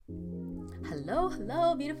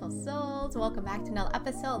Hello, beautiful souls. Welcome back to another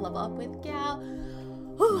episode, Level Up with Gal.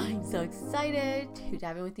 I'm so excited to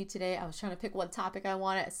dive in with you today. I was trying to pick what topic I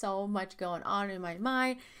wanted. So much going on in my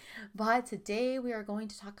mind. But today we are going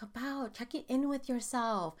to talk about checking in with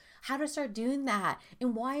yourself, how to start doing that,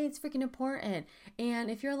 and why it's freaking important.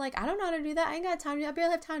 And if you're like, I don't know how to do that, I ain't got time to do that. I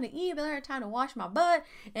barely have time to eat, I barely have time to wash my butt,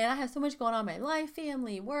 and I have so much going on in my life,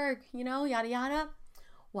 family, work, yada, yada.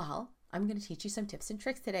 Well, I'm going to teach you some tips and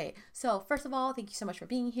tricks today. So first of all, thank you so much for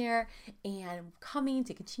being here and coming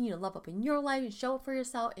to continue to level up in your life and show up for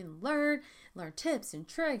yourself and learn tips and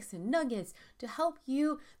tricks and nuggets to help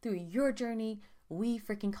you through your journey we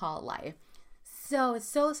freaking call life. So it's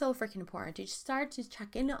so freaking important to start to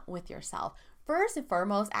check in with yourself. First and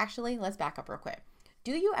foremost, actually, let's back up real quick.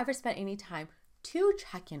 Do you ever spend any time to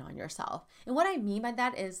check in on yourself? And what I mean by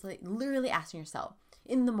that is like literally asking yourself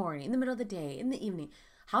in the morning, in the middle of the day, in the evening,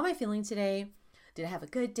 how am I feeling today? Did I have a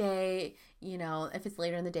good day? If it's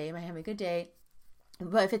later in the day, am I having a good day?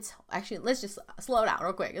 But if it's actually, let's just slow down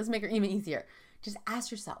real quick. Let's make it even easier. Just ask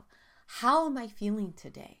yourself, how am I feeling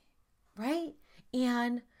today? Right?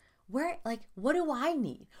 And what do I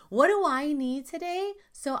need? What do I need today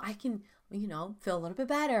so I can, feel a little bit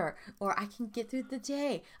better, or I can get through the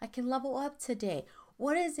day. I can level up today.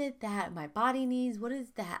 What is it that my body needs? What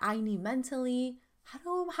is that I need mentally?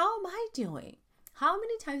 How am I doing? How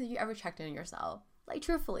many times have you ever checked in on yourself? Like,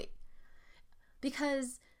 truthfully.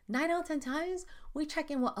 Because 9 out of 10 times, we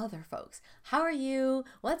check in with other folks. How are you?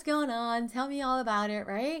 What's going on? Tell me all about it,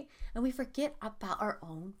 right? And we forget about our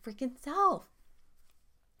own freaking self.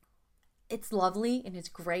 It's lovely and it's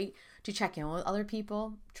great to check in with other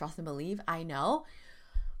people. Trust and believe, I know.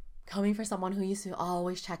 Coming from someone who used to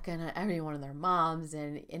always check in on every one of their moms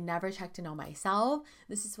and never checked in on myself,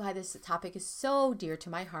 this is why this topic is so dear to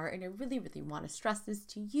my heart. And I really, really want to stress this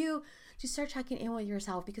to you to start checking in with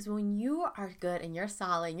yourself, because when you are good and you're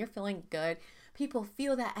solid and you're feeling good, people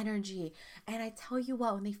feel that energy. And I tell you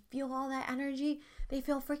what, when they feel all that energy, they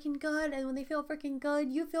feel freaking good. And when they feel freaking good,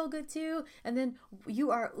 you feel good too. And then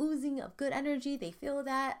you are oozing of good energy. They feel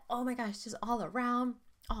that. Oh my gosh, just all around.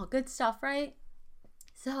 All good stuff, right?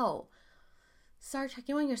 So start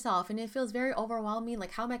checking on yourself, and it feels very overwhelming.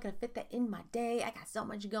 Like, how am I going to fit that in my day? I got so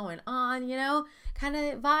much going on, kind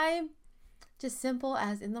of vibe. Just simple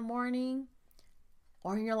as in the morning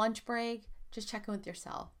or in your lunch break, just check in with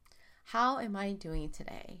yourself. How am I doing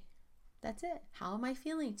today? That's it. How am I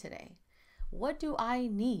feeling today? What do I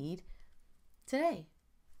need today?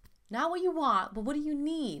 Not what you want, but what do you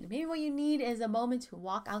need? Maybe what you need is a moment to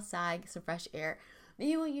walk outside, get some fresh air.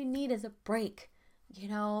 Maybe what you need is a break.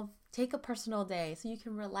 Take a personal day so you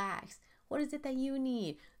can relax. What is it that you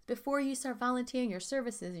need before you start volunteering your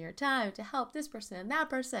services and your time to help this person and that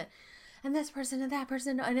person and this person and that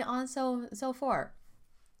person and on so forth?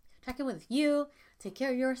 Check in with you. Take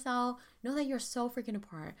care of yourself. Know that you're so freaking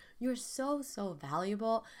important. You're so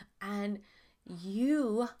valuable, and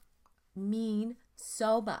you mean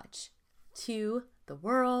so much to the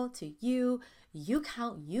world, to you. You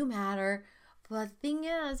count, you matter. But the thing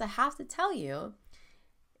is, I have to tell you,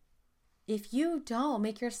 if you don't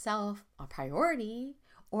make yourself a priority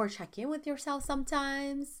or check in with yourself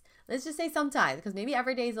sometimes, let's just say sometimes, because maybe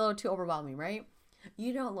every day is a little too overwhelming, right?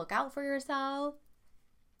 You don't look out for yourself.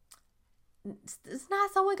 It's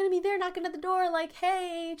not someone going to be there knocking at the door like,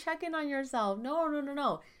 hey, check in on yourself.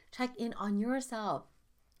 No. Check in on yourself.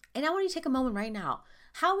 And I want you to take a moment right now.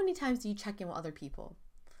 How many times do you check in with other people?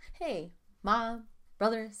 Hey, mom,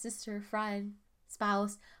 brother, sister, friend,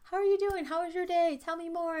 spouse, how are you doing? How was your day? Tell me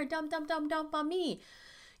more. Dump on me.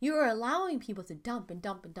 You are allowing people to dump.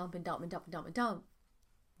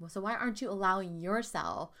 Well, so why aren't you allowing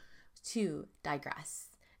yourself to digress,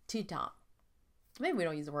 to dump? Maybe we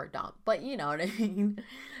don't use the word dump, but you know what I mean.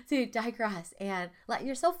 To digress and let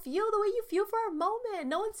yourself feel the way you feel for a moment.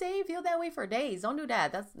 No one's saying feel that way for days. Don't do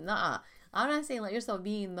that. That's I'm not saying let yourself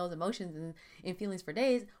be in those emotions and feelings for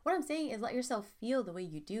days. What I'm saying is let yourself feel the way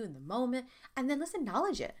you do in the moment, and then let's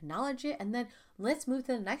acknowledge it, and then let's move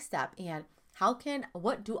to the next step. And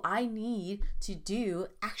what do I need to do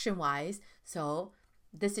action-wise so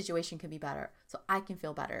this situation can be better, so I can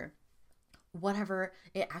feel better, whatever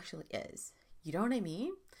it actually is. You know what I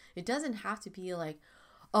mean? It doesn't have to be like,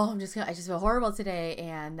 oh, I just feel horrible today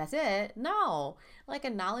and that's it. No, like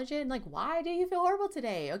acknowledge it and like, why do you feel horrible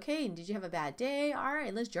today? Okay, did you have a bad day? All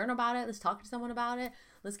right, let's journal about it. Let's talk to someone about it.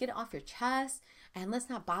 Let's get it off your chest, and let's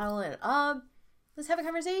not bottle it up. Let's have a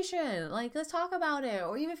conversation. Like, let's talk about it.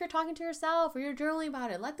 Or even if you're talking to yourself or you're journaling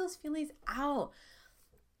about it, let those feelings out.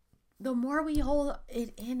 The more we hold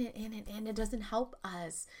it in, it doesn't help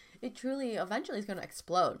us. It truly eventually is going to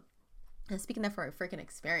explode. And speaking that for a freaking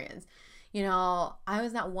experience, I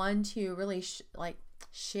was not one to really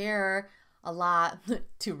share a lot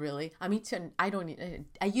to really, I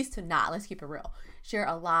used to not, let's keep it real, share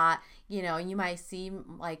a lot, you might see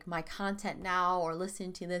like my content now or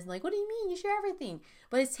listen to this and like, what do you mean you share everything?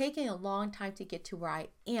 But it's taken a long time to get to where I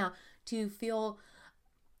am, to feel,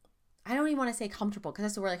 I don't even want to say comfortable because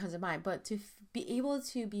that's the word that comes to mind, but to be able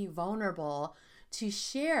to be vulnerable, to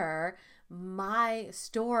share my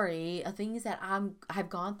story of things that I've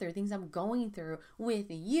gone through, things I'm going through with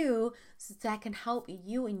you, so that can help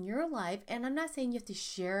you in your life. And I'm not saying you have to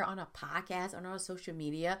share on a podcast or on social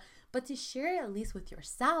media, but to share it at least with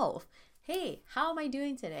yourself. Hey, how am I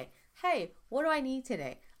doing today? Hey, what do I need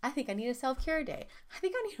today? I think I need a self-care day. I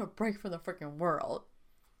think I need a break from the freaking world.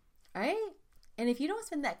 All right? And if you don't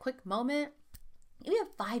spend that quick moment, you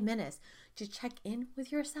have 5 minutes to check in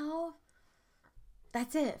with yourself.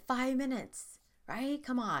 That's it, 5 minutes, right?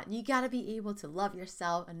 Come on, you gotta be able to love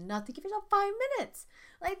yourself enough to give yourself 5 minutes.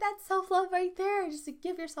 Like, that's self-love right there, just to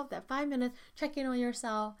give yourself that 5 minutes, check in on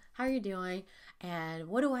yourself, how are you doing, and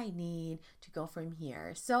what do I need to go from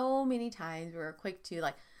here? So many times we're quick to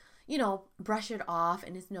brush it off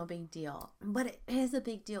and it's no big deal. But it is a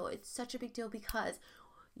big deal. It's such a big deal because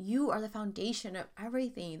you are the foundation of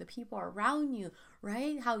everything, the people around you,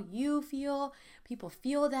 right? How you feel, people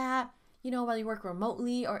feel that. Whether you work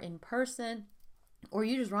remotely or in person, or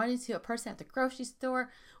you just run into a person at the grocery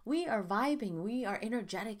store, we are vibing. We are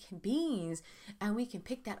energetic beings, and we can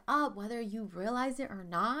pick that up whether you realize it or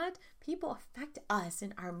not. People affect us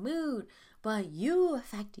in our mood, but you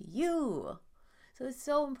affect you. So it's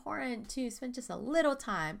so important to spend just a little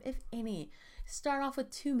time, if any. Start off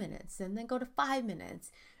with 2 minutes and then go to 5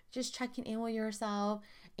 minutes. Just checking in with yourself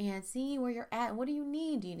and seeing where you're at. What do you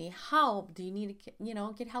need? Do you need help? Do you need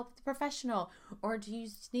to, get help with a professional? Or do you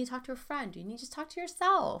just need to talk to a friend? Do you need to just talk to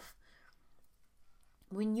yourself?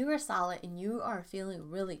 When you are solid and you are feeling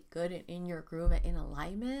really good and in your groove and in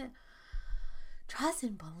alignment, trust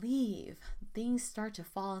and believe. Things start to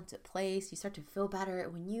fall into place. You start to feel better.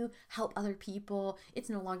 When you help other people, it's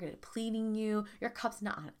no longer depleting you. Your cup's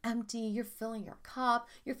not on empty. You're filling your cup.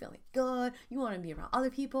 You're feeling good. You want to be around other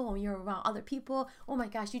people. When you're around other people, oh my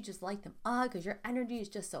gosh, you just light them up because your energy is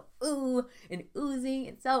just so ooh and oozing.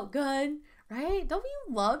 It's so good, right? Don't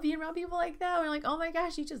you love being around people like that? We're like, oh my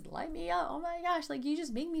gosh, you just light me up. Oh my gosh, like you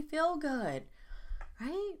just make me feel good,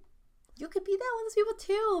 right? You could be that one of those people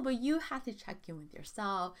too, but you have to check in with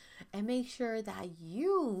yourself and make sure that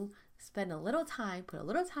you spend a little time, put a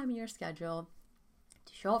little time in your schedule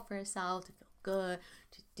to show up for yourself, to feel good,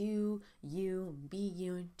 to do you, be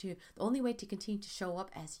you. And the only way to continue to show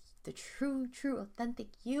up as the true, authentic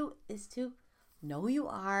you is to know who you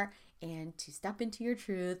are and to step into your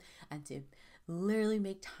truth and to literally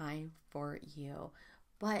make time for you.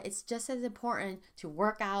 But it's just as important to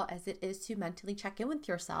work out as it is to mentally check in with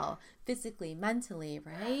yourself, physically, mentally,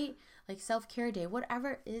 right? Like self-care day,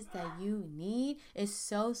 whatever it is that you need is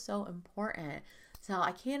so, so important. So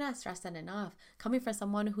I cannot stress that enough. Coming from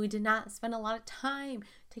someone who did not spend a lot of time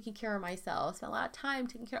taking care of myself, spend a lot of time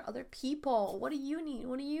taking care of other people. What do you need?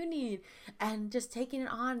 What do you need? And just taking it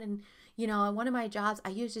on. And, in one of my jobs, I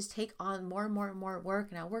used to just take on more and more work.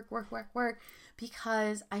 And I work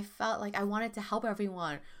because I felt like I wanted to help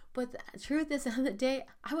everyone. But the truth is, at the end of the day,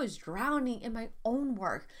 I was drowning in my own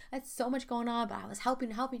work. I had so much going on, but I was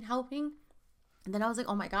helping. And then I was like,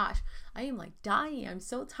 oh my gosh, I am like dying. I'm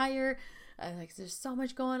so tired. There's so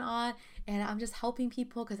much going on, and I'm just helping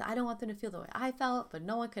people because I don't want them to feel the way I felt, but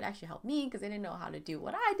no one could actually help me because they didn't know how to do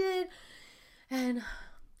what I did. And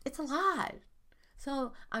it's a lot.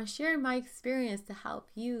 So I'm sharing my experience to help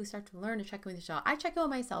you start to learn to check in with yourself. I check in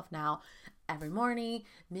with myself now every morning,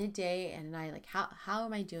 midday, and I like, how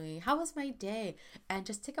am I doing? How was my day? And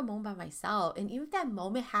just take a moment by myself. And even if that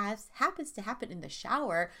moment happens to happen in the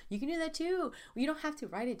shower, you can do that too. You don't have to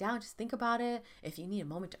write it down. Just think about it. If you need a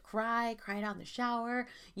moment to cry it out in the shower.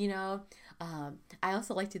 I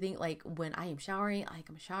also like to think like when I am showering, like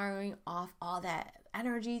I'm showering off all that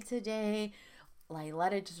energy today. Like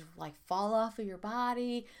let it just like fall off of your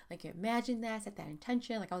body. Like imagine that, set that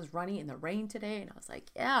intention. Like I was running in the rain today and I was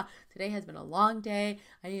like, yeah, today has been a long day.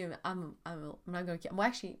 I'm not going to, well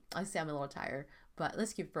actually, I say I'm a little tired, but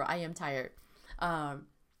let's keep it real. I am tired.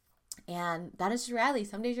 And that is reality.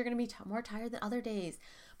 Some days you're going to be more tired than other days,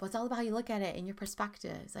 but it's all about how you look at it and your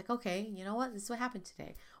perspective. It's like, okay, you know what? This is what happened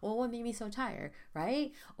today. Well, what made me so tired,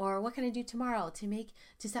 right? Or what can I do tomorrow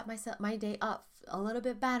to set my day up a little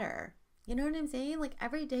bit better? You know what I'm saying? Like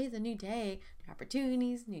every day is a new day, new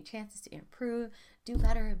opportunities, new chances to improve, do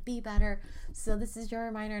better, and be better. So this is your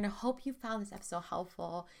reminder, and I hope you found this episode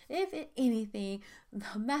helpful. If anything,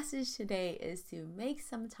 the message today is to make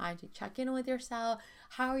some time to check in with yourself,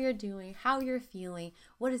 how you're doing, how you're feeling,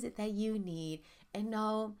 what is it that you need, and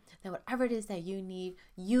know that whatever it is that you need,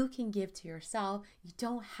 you can give to yourself. You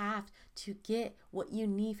don't have to get what you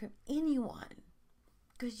need from anyone,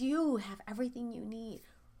 because you have everything you need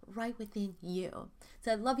right within you.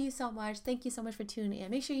 So I love you so much. Thank you so much for tuning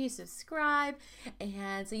in. Make sure you subscribe,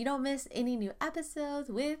 and so you don't miss any new episodes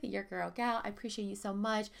with your girl Gal. I appreciate you so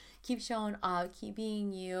much. Keep showing up, keep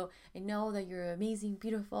being you, and know that you're amazing,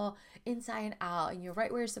 beautiful inside and out, and you're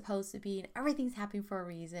right where you're supposed to be, and everything's happening for a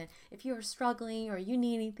reason. If you're struggling or you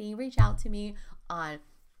need anything, reach out to me on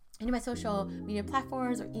any of my social media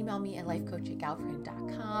platforms or email me at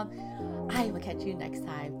lifecoach@galfriend.com. I will catch you next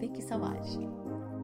time. Thank you so much.